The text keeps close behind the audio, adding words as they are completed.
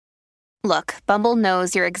Look, Bumble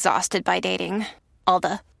knows you're exhausted by dating. All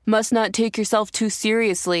the must not take yourself too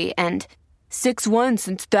seriously and 6'1"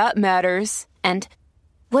 since that matters. And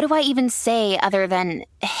what do I even say other than,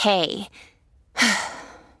 hey?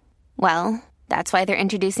 Well, that's why they're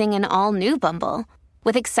introducing an all-new Bumble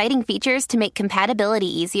with exciting features to make compatibility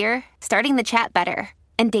easier, starting the chat better,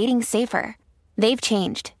 and dating safer. They've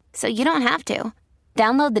changed, so you don't have to.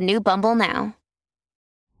 Download the new Bumble now.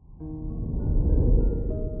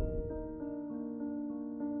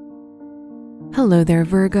 Hello there,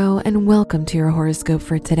 Virgo, and welcome to your horoscope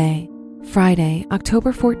for today, Friday,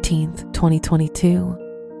 October 14th,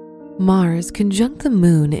 2022. Mars conjunct the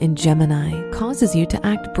moon in Gemini causes you to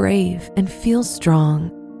act brave and feel strong.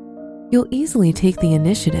 You'll easily take the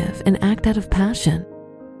initiative and act out of passion,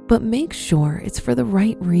 but make sure it's for the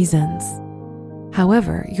right reasons.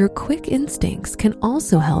 However, your quick instincts can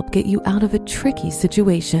also help get you out of a tricky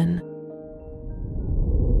situation.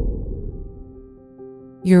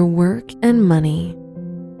 Your work and money.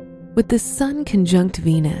 With the Sun conjunct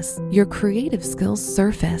Venus, your creative skills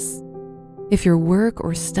surface. If your work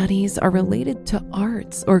or studies are related to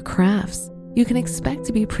arts or crafts, you can expect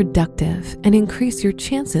to be productive and increase your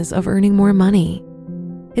chances of earning more money.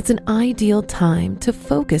 It's an ideal time to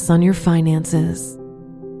focus on your finances.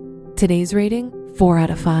 Today's rating, 4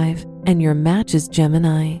 out of 5, and your match is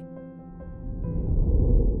Gemini.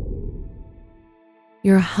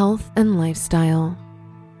 Your health and lifestyle.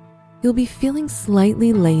 You'll be feeling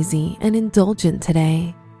slightly lazy and indulgent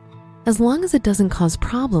today. As long as it doesn't cause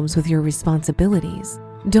problems with your responsibilities,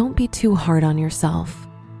 don't be too hard on yourself.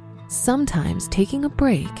 Sometimes taking a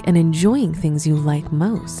break and enjoying things you like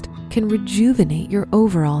most can rejuvenate your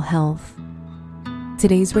overall health.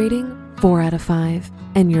 Today's rating, 4 out of 5,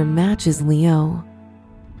 and your match is Leo.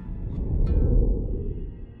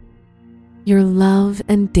 Your love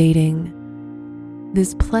and dating.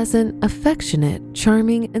 This pleasant, affectionate,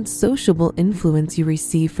 charming, and sociable influence you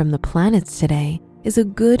receive from the planets today is a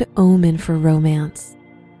good omen for romance.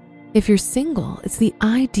 If you're single, it's the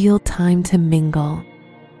ideal time to mingle.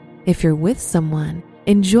 If you're with someone,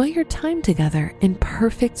 enjoy your time together in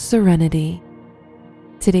perfect serenity.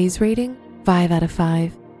 Today's rating, 5 out of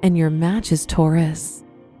 5, and your match is Taurus.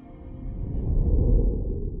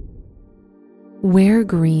 Wear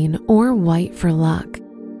green or white for luck.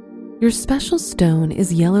 Your special stone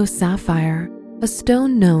is yellow sapphire, a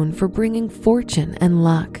stone known for bringing fortune and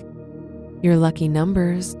luck. Your lucky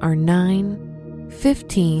numbers are 9,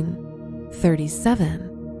 15,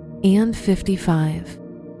 37, and 55.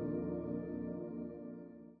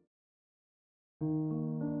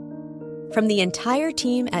 From the entire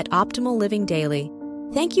team at Optimal Living Daily,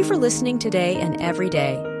 thank you for listening today and every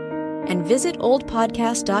day. And visit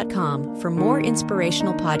oldpodcast.com for more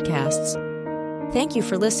inspirational podcasts. Thank you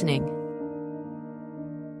for listening.